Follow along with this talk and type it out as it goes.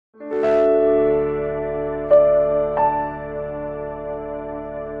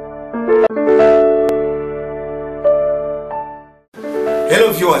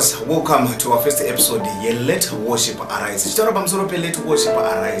viewers, welcome to our first episode ye Let Worship Arise. Chitaura pamusoro pe Let Worship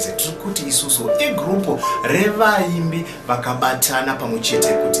Arise. Tirikuti isusu group revaimbi vakabatana pamwechete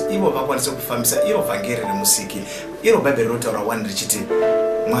kuti ivo vakwanise kufambisa iro vhangeri remusiki. Iro Bible rotaura 1 richiti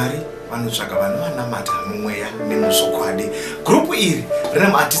Mwari vanotsvaga vanhu vanamata mumweya nemusvokwadi. Group iri rine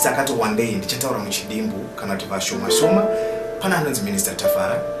maartist akati one day ndichataura muchidimbu kana kuti vashoma shoma. Pana anonzi Minister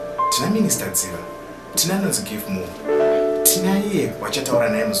Tafara, tina Minister Dziva, tina anonzi Give More. Tina iye wachataura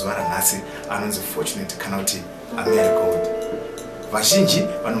naye muzuva ranhasi anonzi Fortunate kana kuti Mariegold. Vazhinji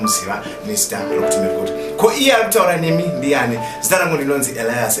vanomuziva nezita rokuti Mariegold. Ko iye ari kutaura nemi ndiani? Zita rangu ndinonzi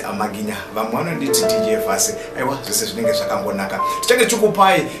Elias Amaginya. Vamwe vanonditi DJ Vasi. Aiwa, zvose zvinenge zvakangonaka. Tichange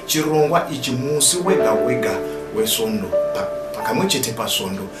tichikupai chirongwa ichi musi wega wega wesvondo. Pakamwechete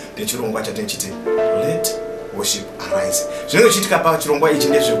pasvondo ndechirongwa chatinechiti Let Worship Arise. Zvinenge chiitika pachirongwa ichi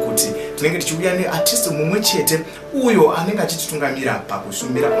ndezvekuti tinenge tichiuya neartist mumwe chete uyo anenge achititungamira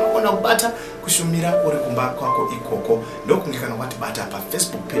pakushumira. Unogona kubata kushumira uri kumba kwako ikoko. Ndokunge kana watibata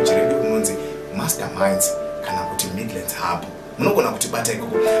paFacebook page redu unonzi Masterminds kana kuti Midlands Hub. Munogona kutibata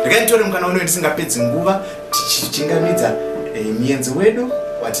ikoko. Regai nditore mukana uno ndisingapedzi nguva tichichingamidza mienzi wedu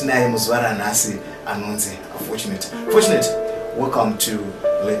watinaye muzuva ranhasi anonzi Fortunate. Fortunate, welcome to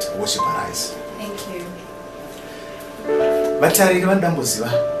Let Worship Arise. Thank you. Vatariri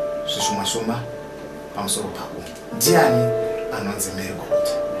vandamboziva zvishoma-shoma pamusoro pako. Ndiani anonzi Mariegold?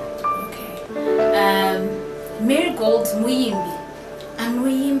 Okay. Mariegold muimbi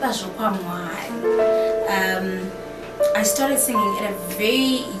anoimba zvokwamwari. I started singing at a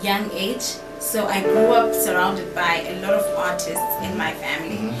very young age, so I grew up surrounded by a lot of artists in my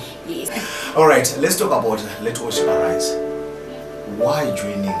family. Yes. All right, let's talk about Let Worship Arise. Why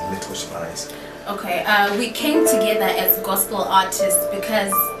joining Let Worship Arise? Okay, we came together as gospel artists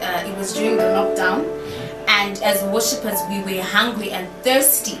because it was during the lockdown, and as worshippers we were hungry and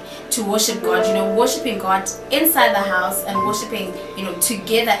thirsty to worship God, you know, worshiping God inside the house and worshiping, you know,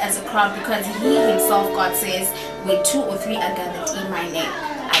 together as a crowd, because He Himself, God says, where 2 or 3 are gathered in my name,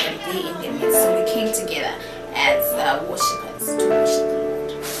 I am there in their midst. So we came together as worshippers to worship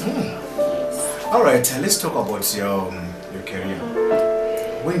the Lord. Yes. All right, let's talk about your career.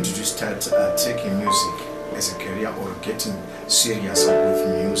 When did you start taking music as a career or getting serious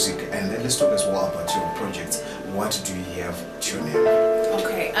with music? And then let's talk as well about your projects. What do you have to your name?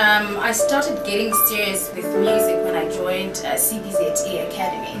 Okay, I started getting serious with music when I joined CBZE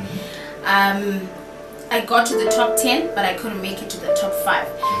Academy. I got to the top 10, but I couldn't make it to the top 5.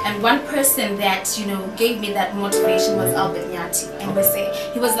 And one person that, you know, gave me that motivation was Albert Nyati. And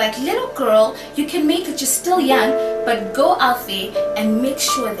he was like, little girl, you can make it, you're still young, but go out there and make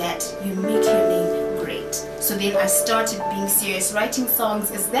sure that you make your name great. So then I started being serious, writing songs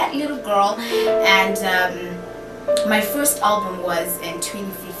as that little girl. And my first album was in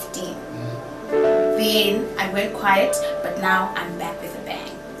 2015. Then I went quiet, but now I'm back with a bang.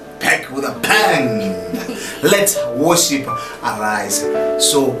 Back with a bang! Let Worship Arise.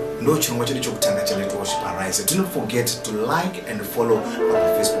 So, no chirongwa chedu chokutanga cha Let Worship Arise. Do not forget to like and follow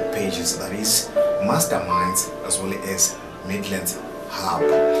our Facebook pages, that is Masterminds as well as Midlands Hub.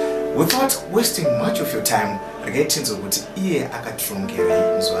 Without wasting much of your time, regatinzo kuti iye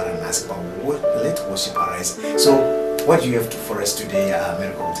akatirongera muzuva ranhasi pa Let Worship Arise. So, what do you have for us today,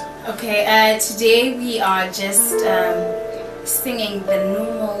 Mariegold? Okay, today we are just singing the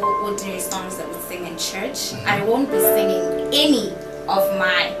normal ordinary songs that we sing in church. I won't be singing any of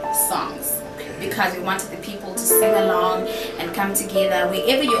my songs because we wanted the people to sing along and come together.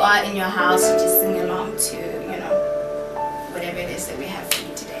 Wherever you are in your house, you just sing along to, you know, whatever it is that we have for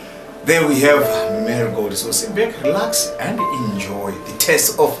you today. There we have Mariegold. So sit back, relax and enjoy the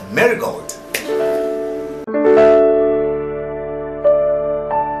taste of Mariegold.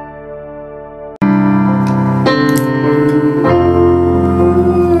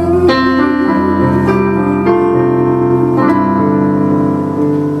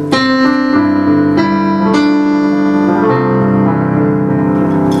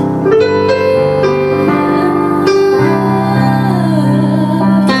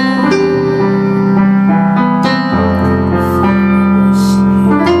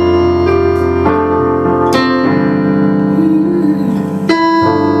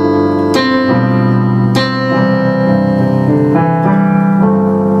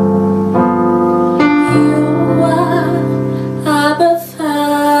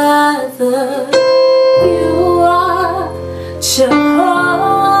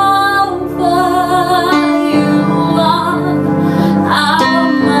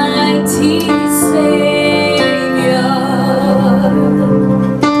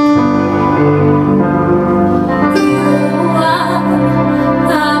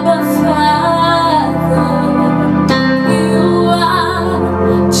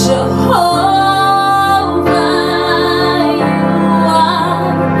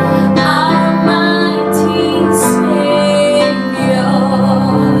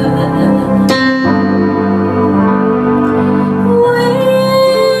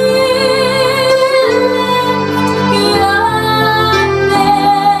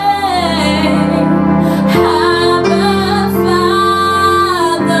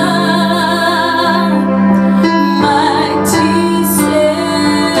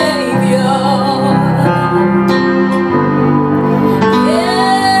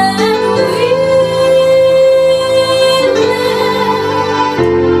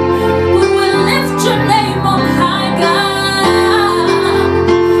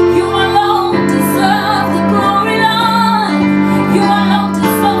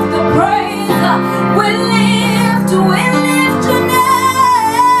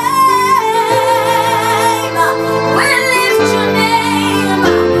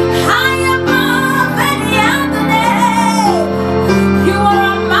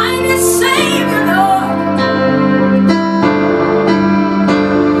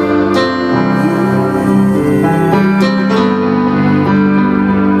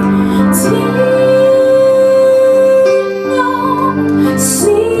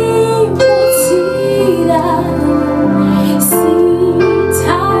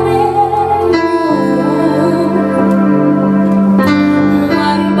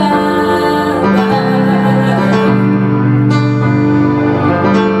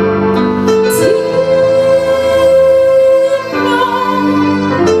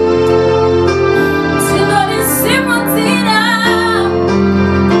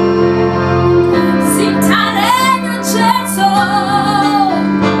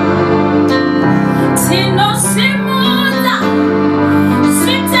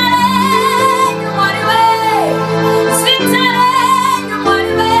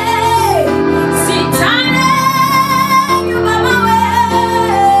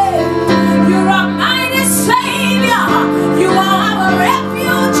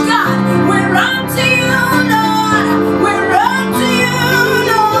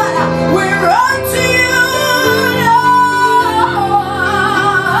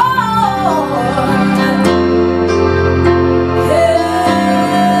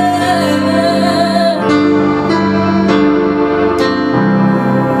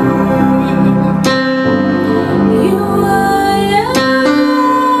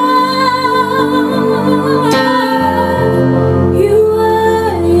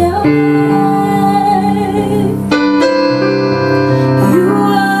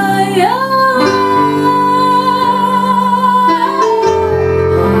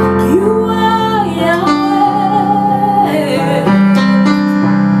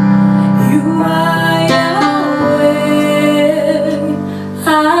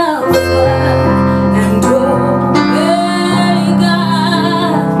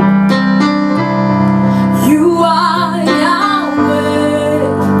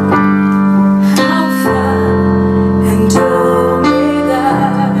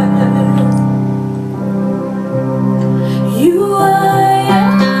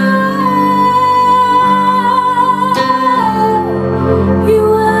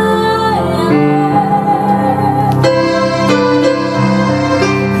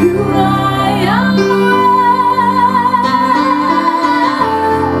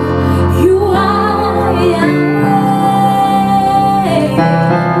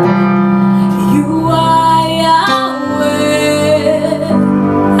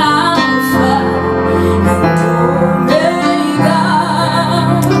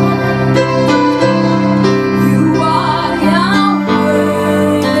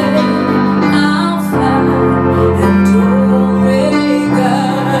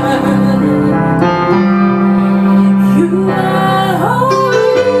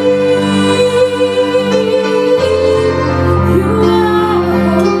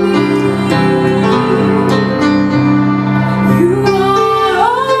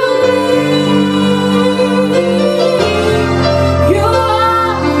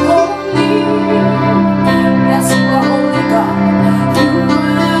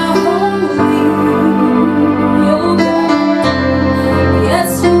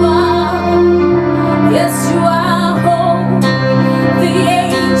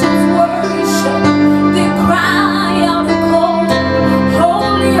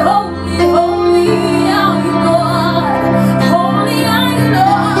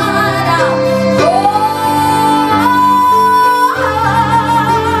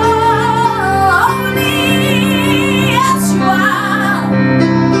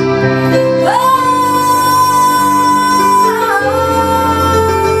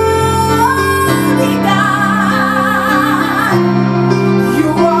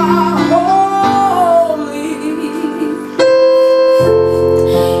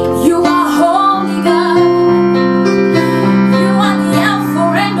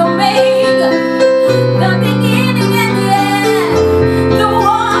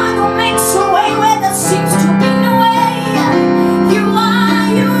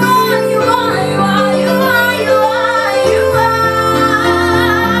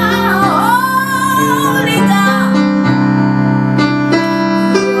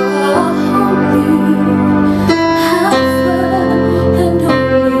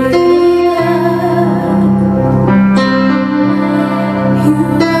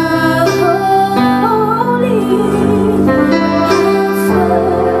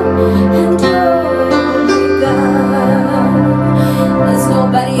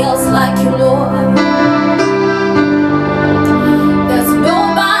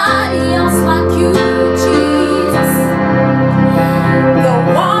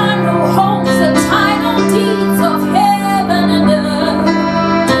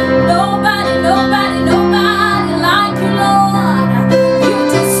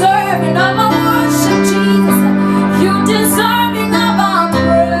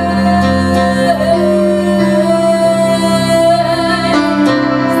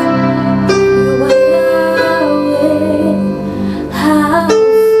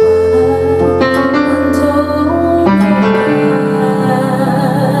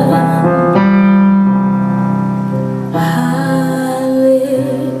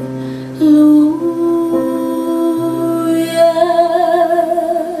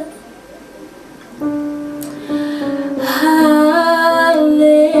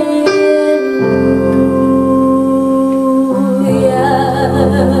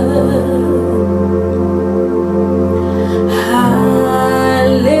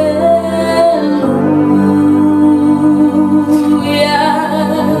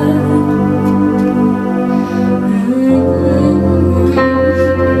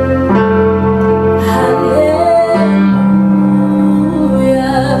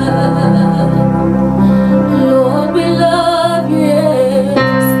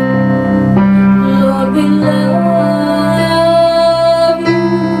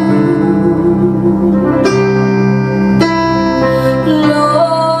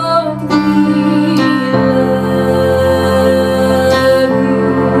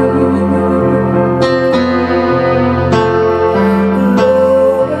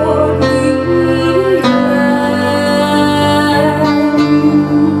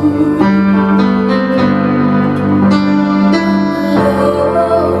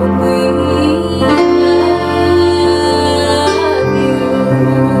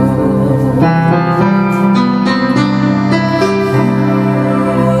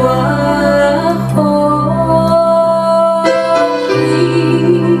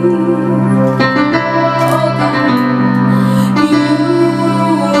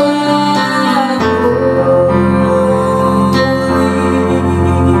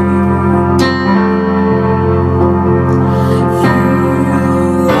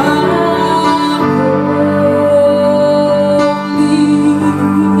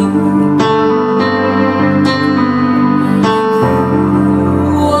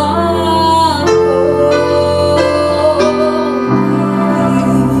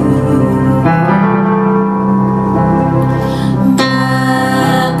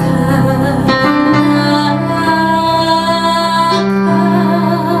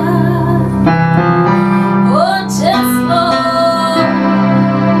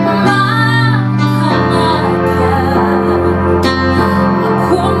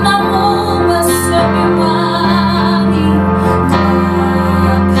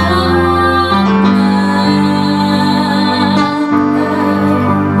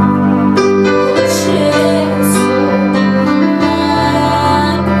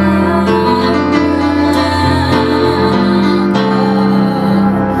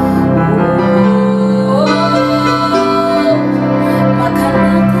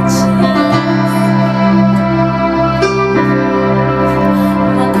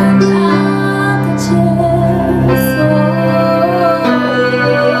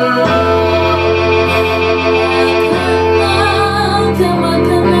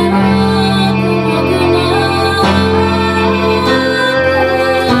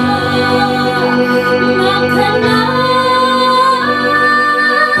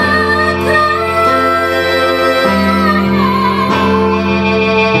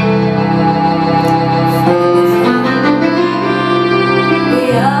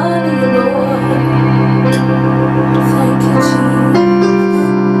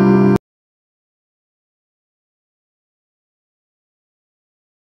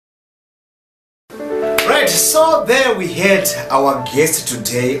 So there we had our guest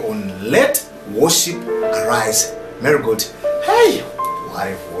today on Let Worship Arise. Marigold, hey, what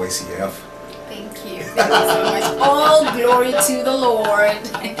a voice you have. Thank you. Thank you so much. All glory to the Lord.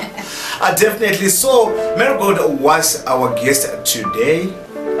 Definitely. So Marigold was our guest today.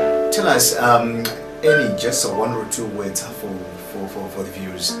 Tell us any just one or two words for the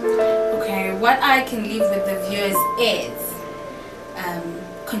viewers. Okay, what I can leave with the viewers is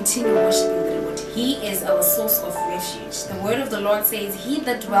continue worshiping the Lord. He is our source of refuge. The word of the Lord says, he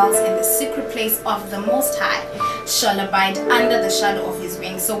that dwells in the secret place of the Most High shall abide under the shadow of his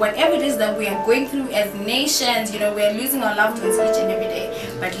wings. So whatever it is that we are going through as nations, we are losing our loved ones each and every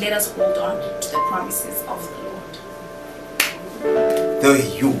day, but let us hold on to the promises of the Lord. Though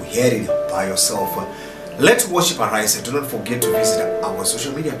you hear it by yourself, Let Worship Arise. Do not forget to visit our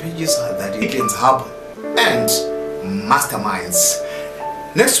social media pages, that is Weekends Hub and Masterminds.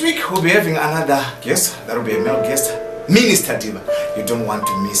 Next week we'll be having another guest. That will be a male guest, Minister Diva. You don't want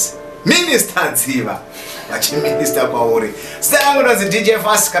to miss Minister Diva. Minister Kwauri. Stay on with DJ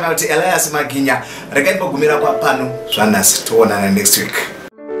Fast, Kanal Elias Maginya. Regarding Pagumira Papanu, join us to one next week.